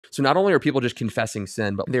So not only are people just confessing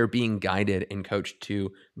sin, but they're being guided and coached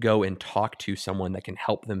to go and talk to someone that can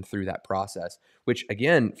help them through that process, which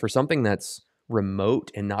again, for something that's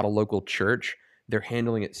remote and not a local church, they're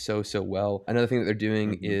handling it so well. Another thing that they're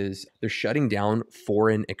doing is they're shutting down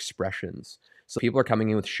foreign expressions. So people are coming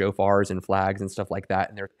in with shofars and flags and stuff like that.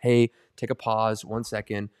 And they're, hey, take a pause, 1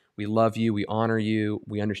 second. We love you. We honor you.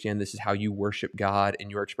 We understand this is how you worship God in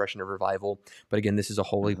your expression of revival. But again, this is a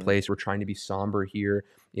holy place. We're trying to be somber here.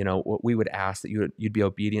 You know, what we would ask that you'd be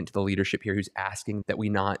obedient to the leadership here who's asking that we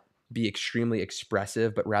not be extremely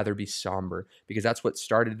expressive, but rather be somber, because that's what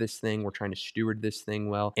started this thing. We're trying to steward this thing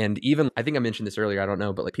well. And even, I think I mentioned this earlier, I don't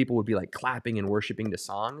know, but like people would be like clapping and worshiping to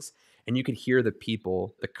songs, and you could hear the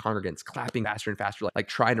people, the congregants clapping faster and faster, like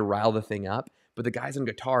trying to rile the thing up. But the guys on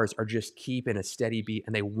guitars are just keeping a steady beat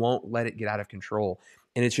and they won't let it get out of control.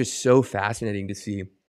 And it's just so fascinating to see